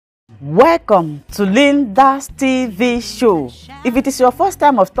Welcome to Linda's TV show. If it is your first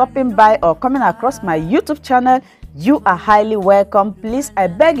time of stopping by or coming across my YouTube channel, you are highly welcome. Please, I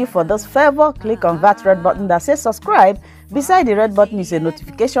beg you for this favor, click on that red button that says subscribe. Beside the red button is a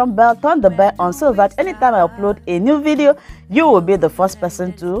notification bell. Turn the bell on so that anytime I upload a new video, you will be the first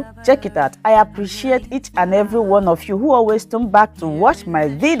person to check it out. I appreciate each and every one of you who always come back to watch my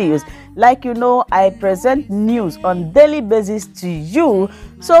videos. Like you know, I present news on daily basis to you.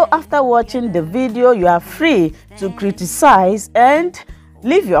 So after watching the video, you are free to criticize and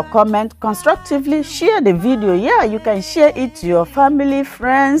leave your comment constructively. Share the video. Yeah, you can share it to your family,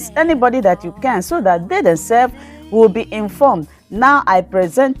 friends, anybody that you can, so that they themselves will be informed. Now I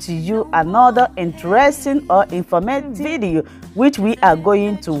present to you another interesting or informative video which we are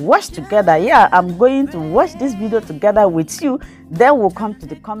going to watch together. Yeah, I'm going to watch this video together with you. Then we'll come to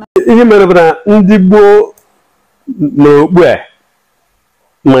the comment. Ihe mere bụna ndị Igbo n'ogbu a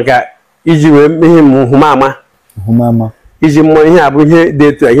maka iji wee ihe hụmama iji mmụọ ihe abụ ihe dị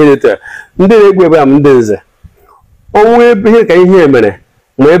etu ihe dị etu ndị na-egbu ebe a ndị nze onwe ihe ka ihe mere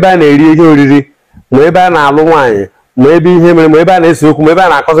ma ebe a na-eri ihe oriri ma ebe a na-alụ nwaanyị ma ebe ihe mere ma ebe a na-ese okwu ma ebe a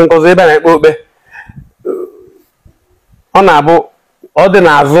na-akọzi nkọzi ebe a na-ekpe okpe ọ na-abụ ọ dị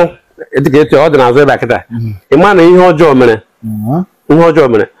n'azụ etiketi ọ dị n'azụ ebe a kịta ịma na ihe ọjọọ mere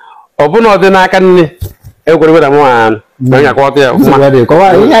ọ bụ na ọ dị n'aka nne ekwere weda mụ onye akọwata ya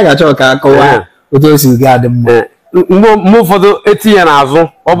ihe a ga-achọ ka akọwa otu o si ga adị mma mgbe ụfọdụ etinye n'azụ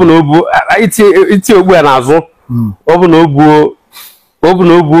ọ bụ na obu itinye ogbu ya n'azụ ọ bụ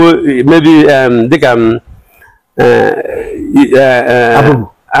na obuo mebi dịka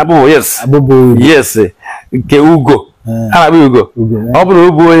abụbụ yes nke ugo arabụ ugo ọ bụ na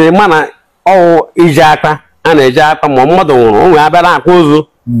obu onye mana ọwụ iji aka a na-eji aka ma mmadụ nwụrụ o nwere abịa na-akwa ozu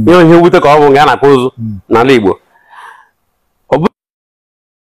ihe ihe wute ka ọ bụ nga a na-akwa ozu n'ala Igbo.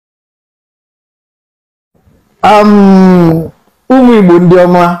 Ụmụ Igbo ndị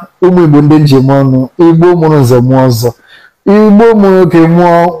ọma, ụmụ Igbo ndị njem ọnụ, Igbo mụrụ nze mụọ ọzọ, Igbo mụrụ nwoke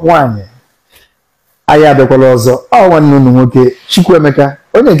mụọ nwaanyị, anyị abịakwala ọzọ. Ọ nwanne unu nwoke Chukwuemeka,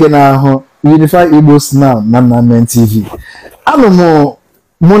 onye nke na-ahụ Unify Igbo Now na Unavailing TV. Anụ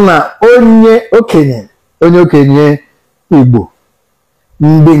mụ na onye okenye Igbo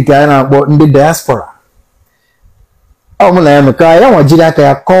ndị nke anyị na-akpọ ndị diaspora. Ọ mụ na ya nọ ka ya nwa jiri aka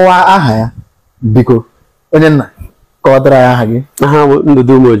ya kọwaa aha ya. Biko onye nna kọwatara ya aha gị. Aha bụ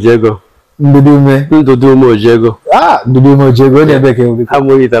Ndudume Ojiego. Ndudume Ojiego. Ndudume Ojiego onye ebe ka obi.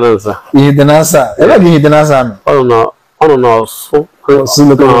 Abụ Ihitanansa. Ihitanansa. Ebe gị Ihitanansa nọ? Ọ nọ n'Ọsụ.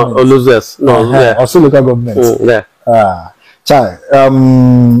 Ọsụ local government. Chai,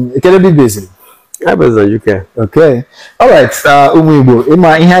 ekele bi beziri. I was in UK. Okay. All right. Ụmụ Igbo,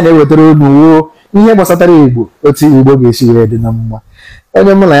 ịma ihe a na-ewetara unu wo ihe gbasatara Igbo, otu Igbo ga-esi were dị na mma.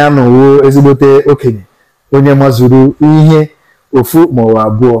 Onye mụ na ya nọ wo ezigbote okenye, onye mazuru ihe ofu ma ọ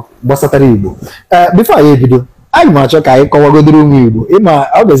abụọ gbasatara Igbo. Before anyị ebido, anyị ma achọ ka anyị kọwagodoro ụmụ Igbo. Ịma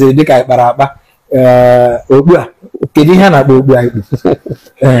ọ gaziri dị ka anyị kpara akpa okpu a. Kedu ihe a na-akpọ okpu a ikpu?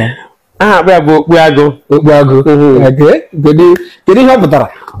 Aha akpa ya bụ okpu agụ. Okpu agụ. Kedu ihe ọ pụtara?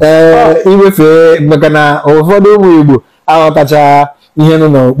 Iwefe maka na ụfọdụ ụmụ Igbo aghọtacha ihe nọ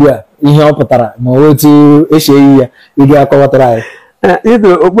n'okpu a, ihe ọ pụtara ma otu esi eyi ya, ị ga-akọwatara anyị.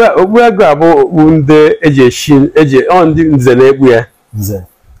 Okpu agụ a bụ okpu ndị ndị nze na-ekpu ya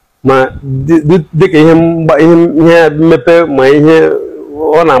ma dịka ihe mmepe ma ihe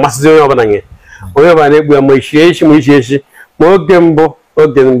ọ na-amasịzi onye ọbụla nye onye ọbụla na-ekpu ya ma ichie echi ma oge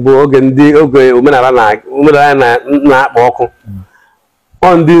omenala na-akpa ọkụ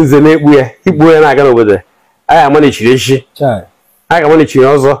ọ ndị nze na-ekpu ya ikpu ya na-aga n'obodo anyị ama na ichiri echi a ga-ama na ichiri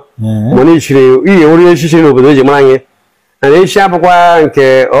ọzọ ma na ichiri ihe nwere echichi n'obodo eji mara anyị na echi abụkwa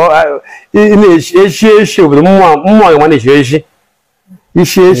nke echi obodo mmụọ ga-ama na ichiri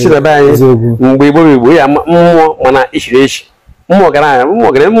echi na be anyị mgbe Igbo ya mmụọ mana ichiri echi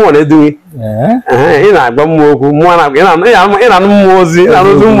mmụọ na-eduhi ị na-agba mmụọ okwu ị na-anụ mmụọ ozi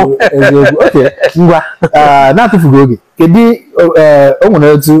ngwa na-atụfughị oge. Kedu o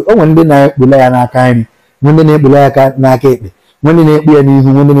nwere ndị na-ekpula ya n'aka nri, nwee ndị na-ekpula ya n'aka ekpe, nwee ndị na-ekpu ya n'ihu,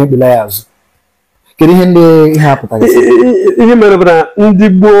 nwee ndị na-ekpula ya azụ. Kedu ihe ndị ihe apụtara? Ihe mere bụ na ndị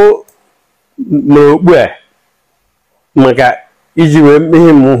Igbo n'okpu a maka iji wee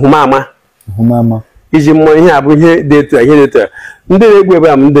ihe hụmama iji mmụọ ihe abụ ihe dị etu ihe dị etu ndị na-egbu ebe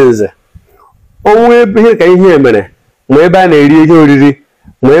a ndị nze onwe ihe ka ihe mere ma ebe a na-eri ihe oriri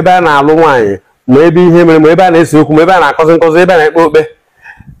ma ebe a na-alụ nwaanyị ma ebe ihe mere ma ebe a na-ese okwu ma ebe a na-akọzi nkọzi ebe a na-ekpe okpe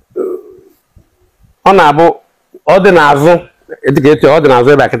ọ na-abụ ọ dị n'azụ etiketi ọ dị n'azụ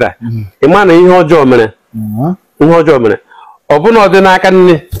ebe a kịta ịma na ihe ọjọọ mere ọ bụ na ọ dị n'aka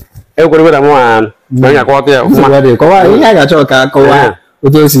nne ekwere weda mụ na nya kwọta ya kọwa ihe a ga-achọ ka akọwa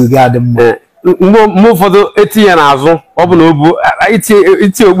otu o si ga adị mma mgbe ụfọdụ etinye ya n'azụ ọ bụ na obu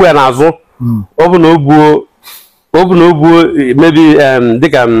itinye ogbu ya n'azụ ọ bụ na obuo mebi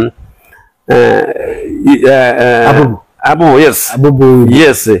dịka abụbụ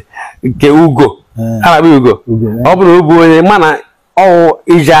yes nke ugo arabụ ugo ọ bụ na obu onye mana ọwụ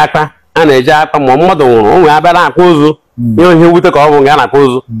iji aka a na-eji aka ma mmadụ nwụrụ o nwere abịa na-akwa ozu ihe ihe mwute ka ọ bụ nga a na-akwa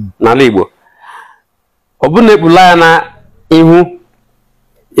ozu n'ala Igbo ọ bụ na ekpula ya na ihu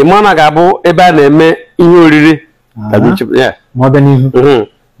ịmana ga-abụ ebe a na-eme ihe oriri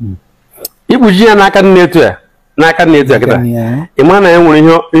ikpuchi ya n'aka nne etu ya kịta ịma na ya nwere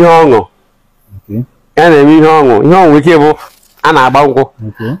ihe ọṅụ ya na-eme ihe ọṅụ ike bụ a na-agba nkwụ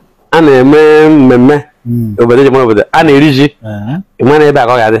a na-eme mmemme obodo ejemara obodo a na-eri ji ịma na ebe a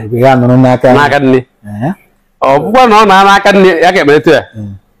ka ọ ga-adị n'aka nne ọ bụkwa na ọ na n'aka nne ya ka ekpere etu ya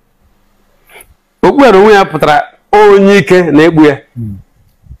okpu ya na onwe ya pụtara onye ike na-egbu ya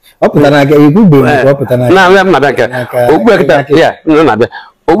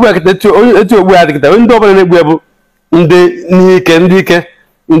okpu ya kịta etu ogbu ya dị kịta ndị ọbụla na-egbu ya bụ ndị ike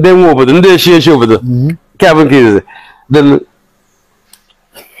ndị nwe obodo ndị echi obodo nke a bụ nke izizi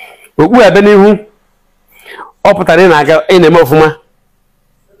okpu ya bịa n'ihu ọ pụtara ị na-eme ọfụma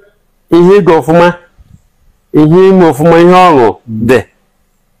ihe ịga ọfụma ihe ime ọfụma ihe ọṅụ dị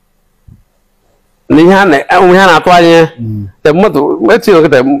na ihe a na-atụ anya mmadụ etinye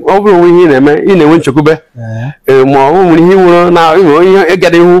nkịta ọ bụrụ onwe ihe ị na-enwe nchekwube ma ọ bụ nwere ihe nwere na ihe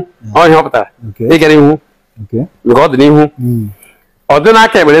ịgara ihu ọhịa ọ pụtara ịgara ihu nke ọ dị n'ihu ọ dị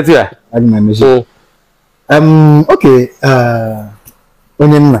n'aka ekpere etu ya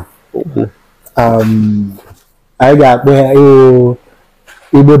onye nna anyị ga-akpọ ya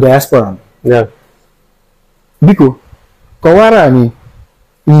Igbo diaspora biko kọwara anyị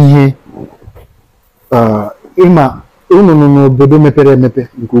ihe ịma unu nọ n'obodo mepere emepe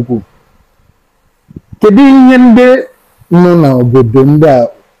nke ukwuu kedu ihe ndị nọ n'obodo ndị a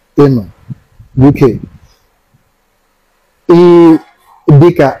ịnọ UK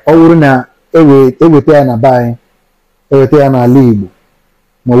dịka ọ bụrụ na eweta ya na be anyị eweta ya n'ala Igbo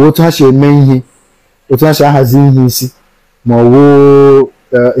ma ọ bụ otu ha si eme ihe otu ha si ahazi ihe isi ma ọ bụ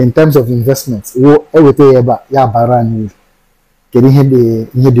in terms of investment eweta ya ebe a ya bara anyị uru kedu ihe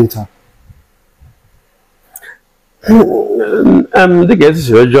dị otu a dịka esi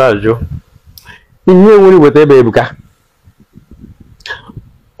siri ọjọọ ajụ ihe nwere iweta ebe ebuka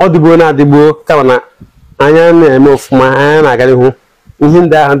ọ dịgbo na-adịgbo kama na anya na-eme ọfụma anya na-agara ihu ihe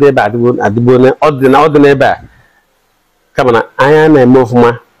ndị ahụ dị ebe adịgbo ọ dị n'ebe a kama na anya na-eme ọfụma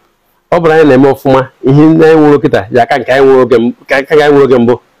ọ bụrụ anyị na-eme ọfụma ihe ndị anyị nwere kịta ji aka nke anyị nwere oge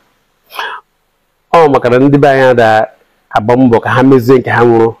mbụ ọ maka na ndị be anyị da-agba mbọ ka ha mezie nke ha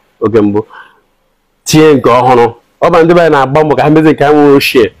nwere oge mbụ tinye nke ọhụrụ ọ bụ ndị be anyị na-agba mbọ ka ha mezie nke ha nwere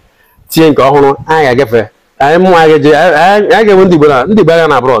ochie tinye nke ọhụrụ anyị ga-agafe anyị mụ anyị ga-enwe ndị Igbo agha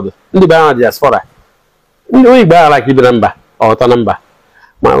na abroad ndị Igbo agha na diaspora ndị onye Igbo agha ka ibi na mba ọtọ na mba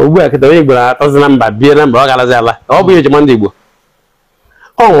ma ugbu a kịta onye Igbo atọzi na mba bie na mba ọ garazi ala ọ bụ ihe ejima ndị Igbo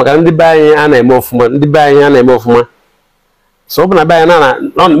ọ maka ndị be anyị a na-eme ọfụma so ọ bụ na be anyị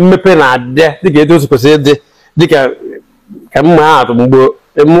na mmepe na-adị dịka etu otu kwesịrị ịdị dịka ka mma atụ mgbe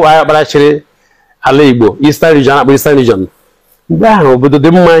emu agha kparachiri ala Igbo Eastern Region akpọ Eastern Region mgbe ahụ obodo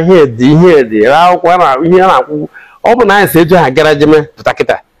dị mma ihe dị akwụkwọ na ihe a na-akwụ ọ bụ na anyị si etu ha gara jeme pụta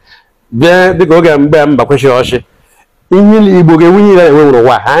kịta bịa dịka oge mgbe mba kwesịrị ọchị ihe Igbo ga-enwe ihe na-enwe nwere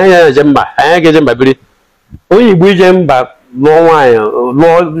ụwa anyị ga-eje mba anyị ga-eje mba biri onye Igbo ije mba lụọ nwaanyị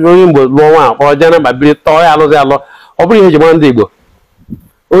onye Igbo lụọ nwaanyị kpọrọ jee na mba biri tọọ ya alụzi alọ ọ bụrụ ihe eji mara ndị Igbo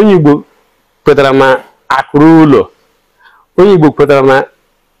onye Igbo kwetara na akụrụ ụlọ onye Igbo kwetara na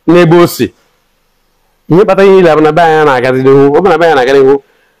n'ebe o si ihe kpata ihe ile bụ na be anyị na-agazi n'ihu ọ bụ na be anyị na-aga n'ihu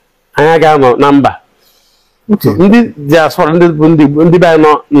anyị ga-anọ na mba ndị diaspora ndị be anyị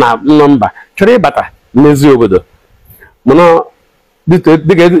nọ mba chọrọ ịbata n'ezi obodo mana dịka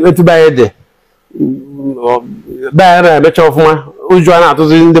etu be anyị dị be anyị na-emecha ọfụma ụjọ a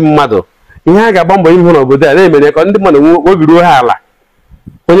na-atụzi ndị mmadụ ihe a ga-agba mbọ ihu n'obodo a na-emere ka ndị mmadụ nwee obi ruo ha ala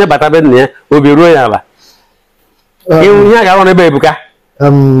onye bata be nna ya obi ruo ya ala ihe a ga-arụ n'ebe ebuka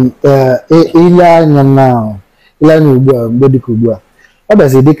ile anya ugbu a mgbe dịka ugbu a ọ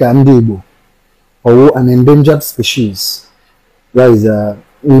bịazi dịka ndị Igbo ọwụ an endangered species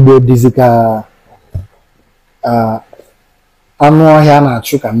Igbo dịzi ka anụ ọhịa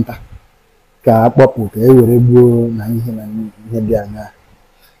na-achụ ka nta ka akpọpụ ka e were gbuo na ihe dị anya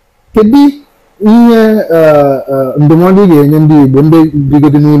kedu ihe ndụmọdụ ị ga-enye ndị Igbo ndị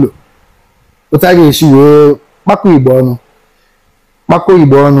bigodi n'ụlọ otu a ga-esi wee kpakọ Igbo ọnụ kpakọ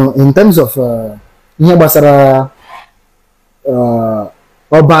Igbo ọnụ in terms of ihe gbasara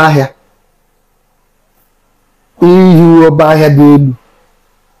ọba ahịa, ihu ọba ahịa dị elu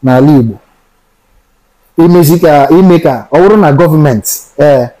n'ala Igbo, ime ka ọ bụrụ na gọọmenti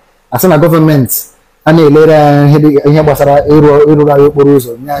asị na gọọmenti a na-elere ihe gbasara ịrụrụ anyị okporo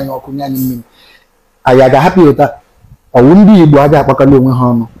ụzọ, nye anyị ọkụ, nye anyị mmiri, anyị ga-ahapụ ụta ọwụ ndị Igbo a ga-akpakọla onwe ha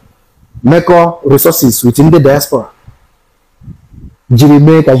ọnụ mekọ resources with ndị diaspora jiri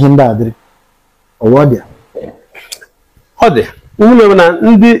mee ka ihe ndị a dịrị ọ dị ụmụ na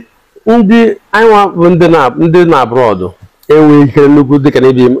ndị anyị bụ ndị na abroad enweghị ike nnukwu dịka na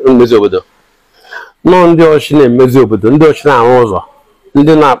ebi mmezi obodo nọ ndị ọchị na-emezi obodo, ndị ọchị na-arụ ụzọ,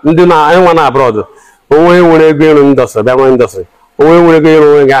 ndị na-enwe na abroad onwe nwere ego ịrụ ndọsịrị bịa nwere ndọsịrị, onwe nwere ego ịrụ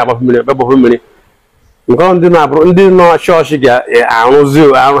onwe ga-agbapụ mmiri nke ndị nọchị ọchị ga-arụzi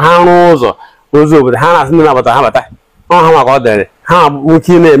ha rụọ ụzọ rụzi obodo, ha na-asị ndị na-abata ha bata ha maka ọ dịrị ha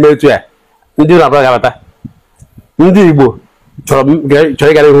nwoke na-eme etu ya, ndị na-abata ga-abata. Ndị Igbo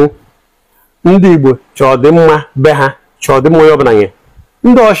chọrọ ịgara ihu, ndị Igbo chọrọ ọdịmma be ha, chọrọ ọdịmma onye ọbụla nye,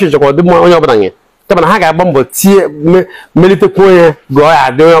 ndị ọchị chọrọ ọdịmma onye ọbụla nye, kama na ha ga-agba mbọ melitekwa onye gụọ ya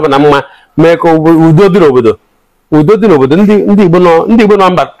adị onye ọbụla mma, mee ka udo dị n'obodo. Udo dị n'obodo, ndị Igbo nọ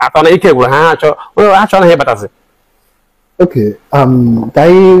mba atọ na ike gwụrụ ha chọrọ na ha ịbatasị. Okay, ka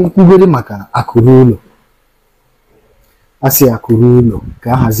anyị kwugoro maka akụrụ ụlọ. Asị akụrụ ụlọ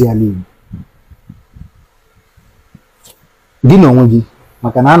ka a hazie ala Igbo. Gị na onwe gị,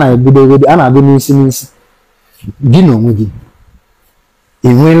 maka na a na-abịa n'isi n'isi. Gị na onwe gị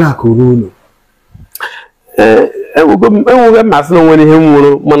enweela akụrụ ụlọ? Enweghị mmasị na onwere ihe m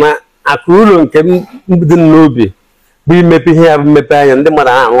nwụrụ, mana akụrụ ụlọ nke dị n'obi bụ imepe ihe ya bụ mmepe anya ndị mmadụ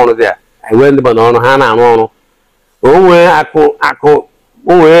na-arụ ọrụ dị ya, enwe ndị mmadụ ọrụ ha na-arụ ọrụ, onwe ya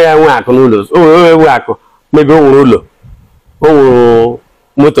nwe akụ n'ụlọ, onwe nwe akụ mebe o nwere ụlọ, o nwere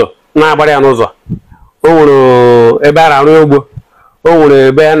moto na-agbara ya n'ụzọ, o nwere ebe a na-arụ ugbo, o nwere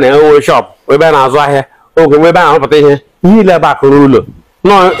ebe a na-enwe shọpụ, ebe a na-azụ ahịa, oge ebe a na-arụpụta ihe niile ebe akụ n'ụlọ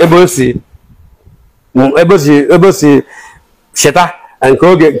nọ ebe o si cheta nke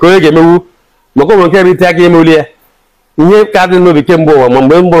onye ga-emewu maka ụmụ nke rite aka emewuli ya. Ihe ka dị n'obi kemgbe ụwa ma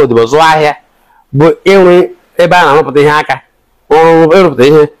mgbe mgbọrọ odibo zụọ ahịa bụ ịrụ ebe a na-arụpụta ihe aka, ọrụ ịrụpụta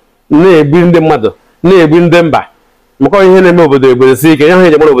ihe, na-egbu ndị mmadụ, na-egbu ndị mba, maka ihe na-eme obodo si ike, ihe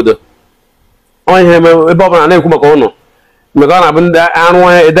eji mara obodo ihe eme ebe ọbụla na-ekwu maka ụnụ, maka ọ na-abụ ndị arụ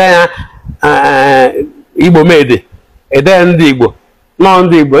ede ya Igbo mede ede ya ndị Igbo nọ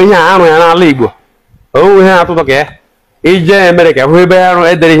ndị Igbo, ihe a arụ ya n'ala Igbo onwe ihe atụtụ ka ya ije Amerịka hụ ebe arụ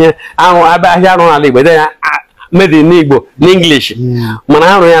edere ihe arụ ahịa arụ n'ala Igbo ede ya made in Igbo n'English, mana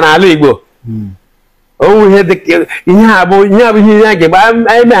arụ ya n'ala Igbo onwe ihe ihe a bụ ihe ya ga-egbe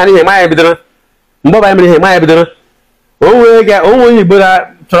anyị meghara ihe ma ya bidoro mgbe ọbụ anyị mere ihe ma ya bidoro onwe Igbo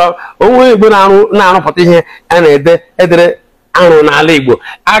chọrọ onwe Igbo na-arụpụta ihe a na-edere arụ n'ala Igbo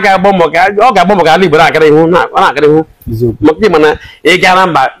ọ ga-agba mbọ ka ala Igbo na-agara ihu maka ịma na ị gara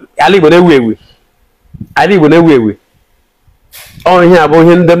mba ala Igbo na-ewu ewu, ala Igbo na-ewu ewu ọ ihe a bụ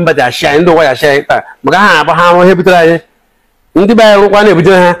ihe ndị mba ji achị anyị, ndị ụwa ji achị anyị taa, maka ha na-agba ha arụ ihe butere anyị, ndị be anyị rụkwa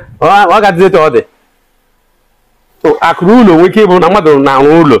na-ebutere ha ọ ga-adịzi etu ọ dị. Akụrụ ụlọ nwere ike ịbụ na mmadụ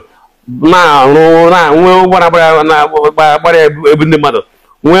na-arụ ụlọ na-nwee ụgbọ na-agbara ebu ndị mmadụ,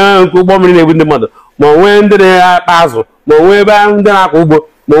 nwee ụgbọ mmiri na-ebu ndị mmadụ, ma nwee ndị na-akpa azụ, ma nwee ebe ndị na-akọ ugbo,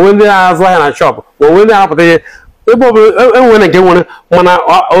 ma nwee ndị na-azụ ahịa na shọpụ, ma nwee ndị na-arụpụta ihe ebe ọbụla enwere nke nwere, mana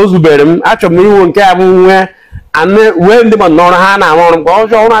o zubere m achọrọ m iwu nke a bụ wee ndị mmadụ n'ọrụ ha na-arụ ọrụ nke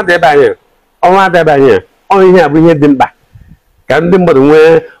ọjọọ ọrụ adịbe anyị ọrụ ihe a bụ ihe dị mkpa ka ndị mmadụ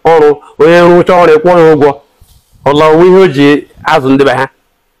nwee ọrụ, onye rụcha ọrụ ịkwụ ya ụgwọ ọla onwe ihe o ji azụ ndị be ha.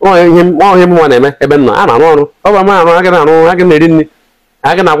 Ihe mụnwa na-eme ebe m nọ a na-arụ ọrụ, ọ bụ ama arụ aga na-arụ, aga na-eri nri,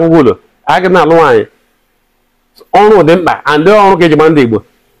 aga na-akwụ ụgwọ ụlọ, aga na-alụ nwaanyị. Ọrụ dị mkpa, and ọrụ ka eji ma ndị Igbo.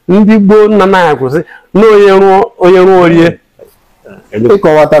 Ndị Igbo nna nna ha kwụsị na onye rụọ orie.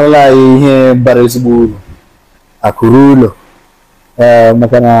 Ịkọwatarala anyị ihe bara ezigbo uru akụrụ ụlọ,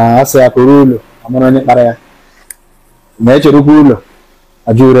 maka na asị akụrụ ụlọ amara onye kpara ya, ma echerukwa ụlọ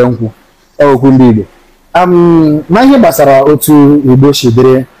ajụ ure nkwụ, okwu ndị Igbo. Na ihe gbasara otu Igbo si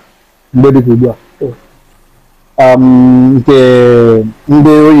dịrị mgbe dịka ugbu a, nke ndị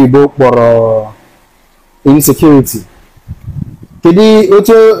oyibo kpọrọ insecurity, kedu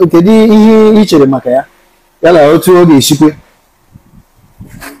ihe ị chere maka ya, yala otu ọ ga-esikwe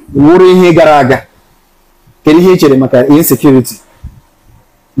wụrụ ihe gara aga, kedu ihe ị chere maka insecurity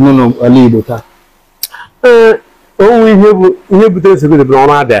nọ n'ala Igbo taa? Onwe ihe butere insecurity bụ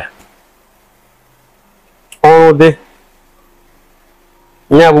ọrụ abịa ọrụ dị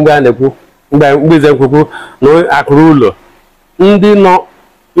ya bụ mgbe a na-ekwu mgbe ize nkwukwu na akụrụ ụlọ ndị nọ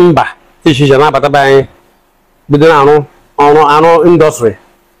mba iche iche na-abata be anyị bido na-arụ ọrụ indọstrị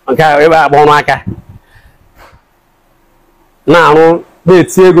nke ebe akpa ọrụ aka na-arụ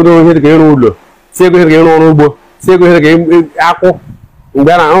na-eti ego n'ihe dịka ịrụ ụlọ, tie ego ihe dịka ịrụ ọrụ ugbo, tie ego ihe dịka akwụ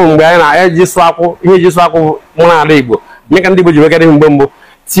mgbe anyị na-eji sụ akwụ ihe eji sụ akwụ mụ na ala Igbo nye ka ndị Igbo ji wekara ihe mgbe mbụ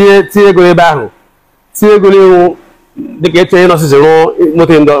tie ego ebe ahụ, tie ego n'ihu dịka etu onye nọsịsị rụọ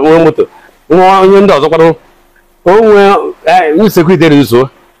moto nwa onye ndị ọzọ kwado onwe nsekuriti rezuo.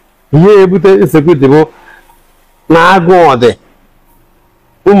 Ihe ebute nsekuriti bụ na agụụ dị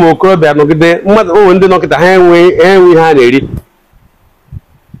ụmụ okorobịa nọgide mmadụ onwe ndị nọkịta ha enwe ihe ha na-eri,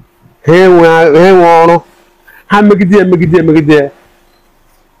 ha enwe ọrụ, ha megide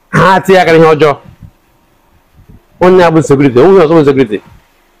ha tinye aka n'ihe ọjọọ. Onye a bụ nsekuriti, onwe ọzọ bụ nsekuriti.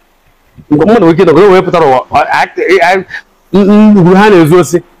 Mgbe mmadụ nwere ike nọgide wee pụtara ụwa ugwu ha na-ezu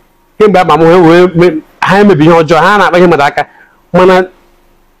osi kemgbe agbamụhe ha emebi ihe ọjọọ, ha na-akpa ihe mmadụ aka, mana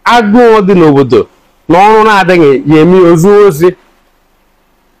agụụ dị n'obodo na ọrụ na-adịghị ya eme ozu ozi.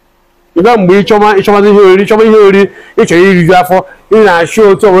 Ịba mgbe ịchọmazi ihe oriri ịchọrọ iriju afọ ị na-achụ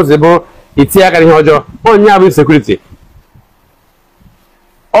otu ọbụla si bụ itinye aka n'ihe ọjọọ. Onye a bụ sekuriti.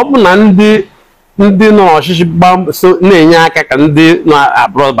 Ọ bụ na ndị nọ n'ọchịchị na-enye aka ka ndị nọ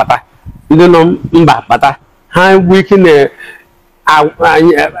abroad bata, ndị nọ mba bata, ha bụ ike na-akpa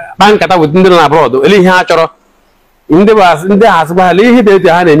nkata weta ndị nọ na abroad ele ihe ha chọrọ. Ndị ha asịkwa ha ihe dị etu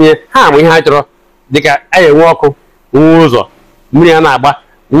ha na-enye ha ama ihe ha chọrọ, dịka anyị enwe ọkụ, nwe ụzọ, mmiri a na-agba,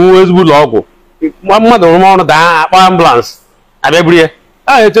 nwe ezigbo ụlọ ọgwụ, mmadụ rụrụ ọrụ daa akpa ambulans abịa buru ya.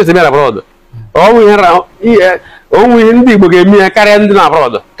 Aha etu esi bịa na abroad onwe ihe ndị Igbo ga-eme ya karịa ndị na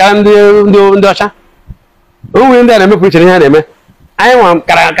abroad, karịa ndị ọcha. Onwe ndị a na-emepụ iche ihe ha na-eme, anyị nwa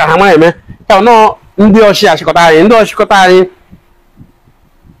ka ha ma eme ka nọọ ndị ọchị achịkọta anyị. Ndị ọchịkọta anyị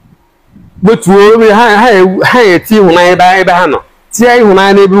gbetuo ha eti ịhụnanya ebe ha nọ, tie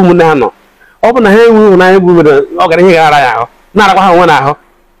ịhụnanya n'ebe ụmụnne ha nọ. Ọ bụ na ha enwe ịhụnanya bụ obodo ọ gara ihe gara ya ahụ, na-arakwa ha onwe n'ahụ.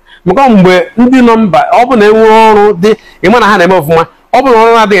 Maka mgbe ndị nọ mba ọ bụ na enwe ọrụ dị ịma na ha na-eme ọfụma, ọ bụ na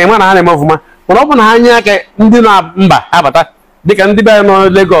ọrụ na-adịghị ịma na ha na-eme ọfụma, mana ọ bụ na ha nye aka ndị nọ mba abata dịka ndị be nọ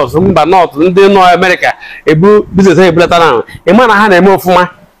Lagos, mba North, ndị nọ Amerịka ebu biznes ha ebulatara ahụ ịma na ha na-eme ọfụma.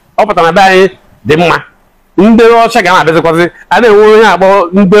 Ọ pụtara na be anyị dị mma. Ndị ọcha ga na-abịazikwazị a na-enwe onye akpọ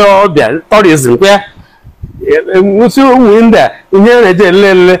ndị ọbịa tourism kwa ya nwụsị ụmụ ndị a ihe a na-eje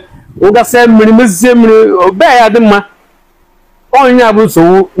elele ụgasịa mmiri mezisie mmiri obe ya dị mma. Onye a bụ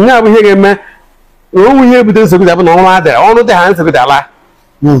nsogbu, nye abụ ihe ga-eme na onwe ihe ebute nsogbu bụ na ọrụ adịra ọrụ dị ha nsogbu ala.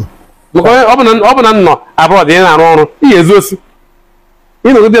 Maka ọ bụ na nnọ abụọ dị na-arụ ọrụ ihe ezu osi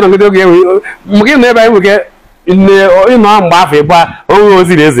ịnọgide oge maka ịnọ ebe anyị nweke ịnọ mgbe afọ ịbụ onwe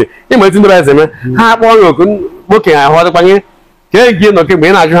oziri eze ịma etu ndị eze eme ha akpọọ ya oku nwoke ahụ ọdịkwanye kee nke nọ kemgbe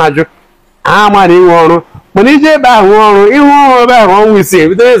ị na-ajụ ha ajụ ha mara inwe ọrụ, mana ije ebe ahụ nwe ọrụ ịhụ ọrụ ebe ahụ ọnwa isii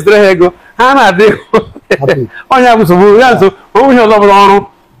bido ezitere ha ego ha na-adị onye a bụ nsogbu ya nso onwe ihe ọzọ bụrụ ọrụ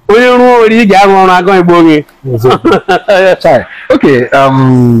onye rụọ nwere ị ga-arụ ọrụ agụ igbo gị. Okay,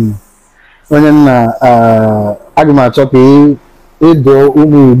 onye nna aga m achọ ka ịdọ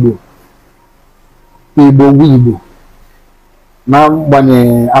ụmụ Igbo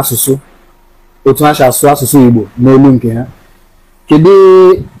na-agbanye asụsụ otu ha si asụ asụsụ Igbo n'olu nke ha. Kedu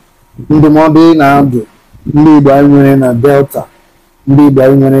ndụmọdụ na-adụ ndị Igbo anyị nwere na Delta, ndị Igbo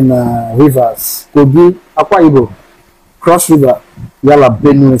anyị nwere na Rivers, Kogi, Akwa Ibom, Cross River, yala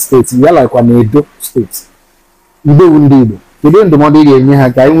Benue steeti, yala kwa na Edo steeti, ndewu ndị Igbo, kedu ndụmọdụ ị ga-enye ha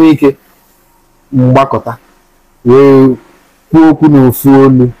ka anyị nwee ike mgbakọta wee kwuo okwu n'ofu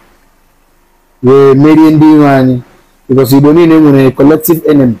olu wee merie ndị iro anyị, because Igbo niile nwere collective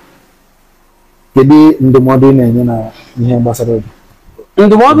enemy? Kedu ndụmọdụ ị na-enye na ihe gbasara obi?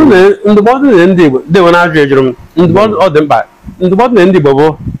 Ndụmọdụ na ndị Igbo dewe na-ajụ ejụrụ m ndụmọdụ ọ dị mkpa. Ndụmọdụ na ndị Igbo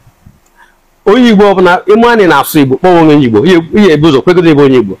bụ onye Igbo ọbụla ịmụ anyị na-asụ Igbo kpọọ onye Igbo ihe ebu ụzọ kwegodo ebe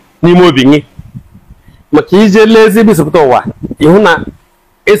onye Igbo n'ime obi gị, maka ije lee ezigbo isopụta ụwa ịhụ na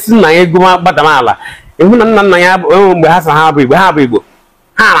esi nna ya ego gbadam ala, ịhụ na nna nna ya enwe mgbe ha sa ha bụ Igbo ha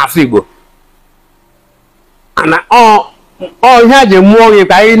na-asụ Igbo na ihe a ji mụọ gị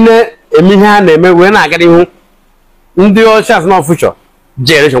ka anyị na-eme ihe ha na-eme wee na-aga n'ihu. Ndị ọcha asị na ọfụchọ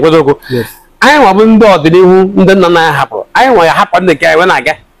generation kwedo okwu anyị nwa bụ ndị ọdịnihu ndị nna nna ya hapụrụ, anyị nwa ya hapụ ndị nke anyị wee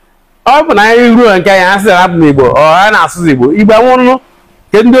na-aga. Ọ bụ na anyị ruo nke anyị asị hapụ n'Igbo ọ na-asụzi Igbo anwụrụ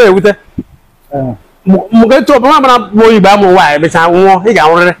ke ndị ewute mgbe etu ọbụla ọbụla bụ Igbo amụrụ nwaanyị mechaa nwụọ ị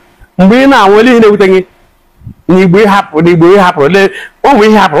ga-anwụrịrị mgbe ị na-anwụ ele ihe na-ewute gị na Igbo ịhapụrụ lee onwe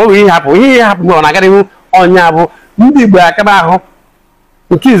ihe hapụrụ ihe hapụ mgbe ọ na-aga n'ihu. Ọnya bụ ndị Igbo akaba ahụ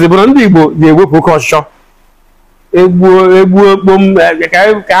nke izi bụrụ ndị Igbo ga-ewepụ oke ọchịchọ egbuo okpom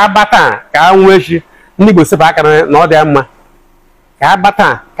ka a bata ka a nwee echi. Ndị Igbo sepụ aka na ọ dị mma ka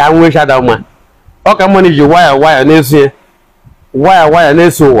abata ka nwee shada mma ọ ka mmanụ ji waya na-eso waya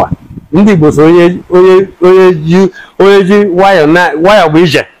na-eso ụwa ndị Igbo so onye ji waya bụ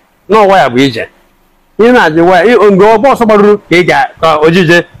ije nọ waya bụ ije ihe na-ajị waya mgbe ọgbọ ọsọ gbaruru ka ị ka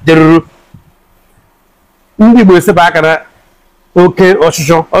ojije jeruru ndị Igbo eseba akara oke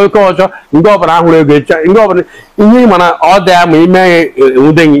ọchịchọ mgbe ọbụla ahụrụ ego mgbe ọbụla ihe ịma na ọ dị ya ma ime ya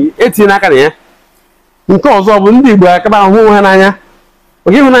enwudenyi etinye n'aka na ya nke ọzọ bụ ndị Igbo akaba ahụ ha n'anya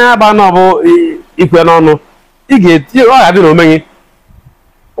oge ịhụnanya ba na ọ bụ ikwe n'ọnụ ị ga-etinye ọ ga-adị na omenye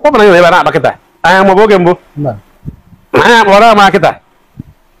ọkpọpụna gị na ebe a na-akpa kịta anya maọbụ oge mbụ anya kpọrọ ma kịta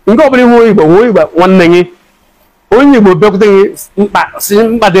nke ọbụla ihu Igbo nwanne gị onye Igbo bịakwute gị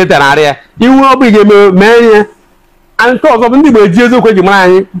mkpa dị ete narị ya iwu ọ bụ ị ga-eme mee ihe nke ọzọ bụ ndị Igbo eji eziokwu eji mara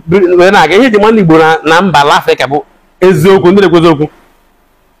anyị wee na-aga ihe eji mara ndị Igbo na mba ala Afrịka bụ eziokwu ndị na-ekwu eziokwu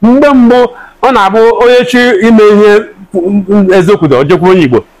mgbe mbụ ọ na-abụ onye chi ime ihe eziokwu dị ọjọọ onye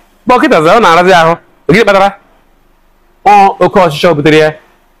Igbo dọkịta zara ọ na-arazi ahụ gị kpatara oke ọchịchọ butere ya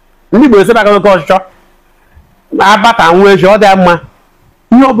ndị Igbo esebe aka oke ọchịchọ na-abata nwa echi ọ dị mma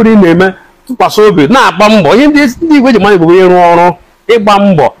ihe ọ bụla ị na-eme tụkwasị obi na-agba mbọ ihe ndị Igbo eji mara Igbo bụ ịrụ ọrụ ịgba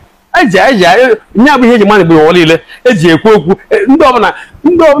mbọ nye bụ ihe eji mara Igbo ụwa niile eji ekwu okwu ndị ọbụla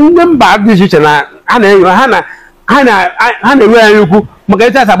ndị mba dị iche iche na ha na-enwe anyị ukwu maka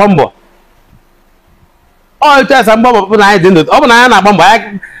etu asa agba mbọ etu asa mgba mbọ na anyị dị ndụ ọ bụ na anyị na-agba mbọ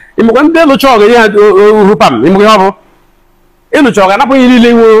imekwa ndị ịlụcha ọgụ nye ha ohu pam imekwa ihe ọ bụ ịlụcha ọgụ anapụ ihe niile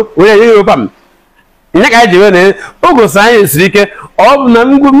iwu were nye ohu pam nye ka anyị ji wee na ogosi anyị siri ike ọ bụ na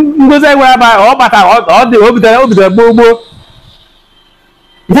ngozi anyị gwara aba ọ bata o bitere gboo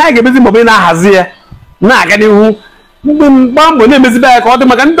ihe anyị ga-emezi mbọ na-ahazi ya na-aga n'ihu mgbe mgba mbọ na-emezibe ya ka ọ dị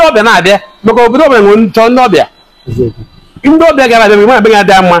maka ndị ọbịa na-abịa maka obodo ọbịa nwere chọọ ndị ọbịa gara abịa mgbe abịa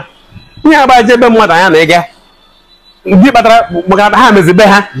adịa mma ihe agbaje ebe mmadụ anya na ịga ndị kpatara maka ha mezibe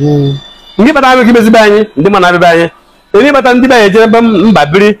ha ndị kpatara abịa mezibe anyị ndị mana abịa anyị ndị kpatara ndị be anyị ejere ebe mba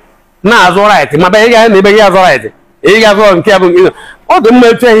biri na-azụ right ma bịa ị ga na ebe gị azụ right ị ga-azụ nke ya bụ ọ dị mma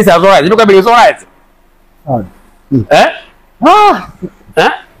etu anyị si azụ right bịakwa be gị zụ right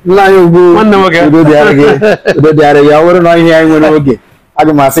nna anyị ugwu udo dịara gị ọ bụrụ na ihe anyị nwere oge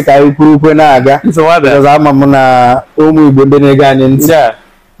aga m asị ka anyị kwuru ukwe na-aga ama m na ụmụ Igbo ndị na-ege anyị ntị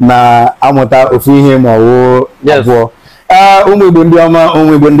na-amụta ofu ihe ma ọ bụ abụọ ụmụ Igbo ndị ọma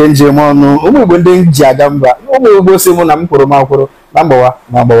ụmụ Igbo ndị njem ọnụ ụmụ Igbo ndị ji aga mba ụmụ Igbo si mụ na m kwuru ma kwuru na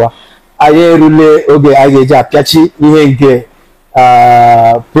mgbawa anyị erule oge anyị ga-eji apịachi ihe nke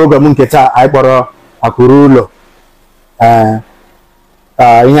program nke taa anyị kpọrọ akụrụ ụlọ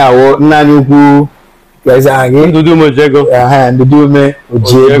ihe awụ nna anyị ukwu Ndudume Ojiego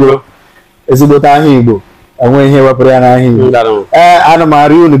ezigbote aha Igbo enwe ihe wepụrụ ya n'ahịa Igbo ana m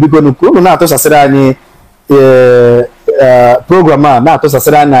arịọ unu biko ka unu na-atụsasịrị anyị program a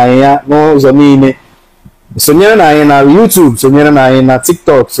na-atụsasịrị anyị ya n'ụzọ niile sonyere na anyị na YouTube sonyere na anyị na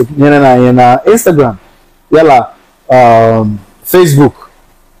TikTok sonyere na anyị na Instagram yala Facebook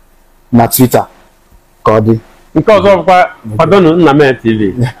na Twitter ka ọ dị nke ọzọ bụkwa kwadonu Nnamdi TV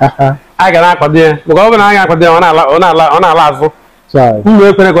a ga na-akwado ya maka ọ bụ na a ga-akwado ya ọ na-ala azụ mgbe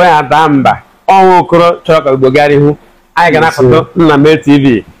ekwere ka onye ada mba ọnwa okoro chọrọ ka Igbo gara ihu anyị ga na-akwado Nnamdi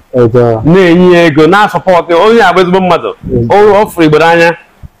TV na-enye ya ego na-asọpọtụ onye abụ ezigbo mmadụ ọ fụrụ Igbo n'anya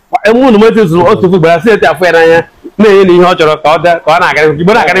eme unu metụ zụrụ otu ofu Igbo si eti afụ ya n'anya na-enye na ihe ọ chọrọ ka ọ na-aga ihu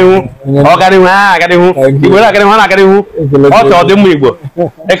Igbo na-aga ihu ọ gara ihu ha aga ihu Igbo na-aga ihu ọ na-aga ihu ọ chọọ ọdịmma Igbo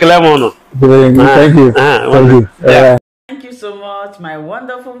ekele m ụnụ. Thank you so much, my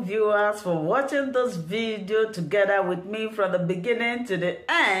wonderful viewers, for watching this video together with me from the beginning to the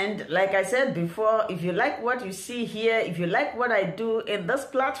end. Like I said before, if you like what you see here, if you like what I do in this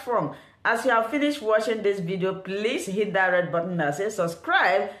platform, as you have finished watching this video, please hit that red button that says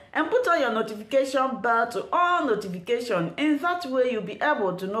subscribe and put on your notification bell to all notification. In that way, you'll be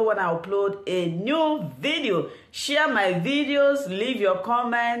able to know when I upload a new video. Share my videos, leave your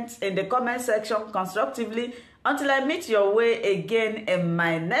comments in the comment section constructively. Until I meet your way again in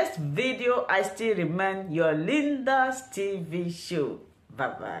my next video, I still remain your Linda's TV show.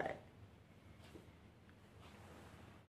 Bye-bye.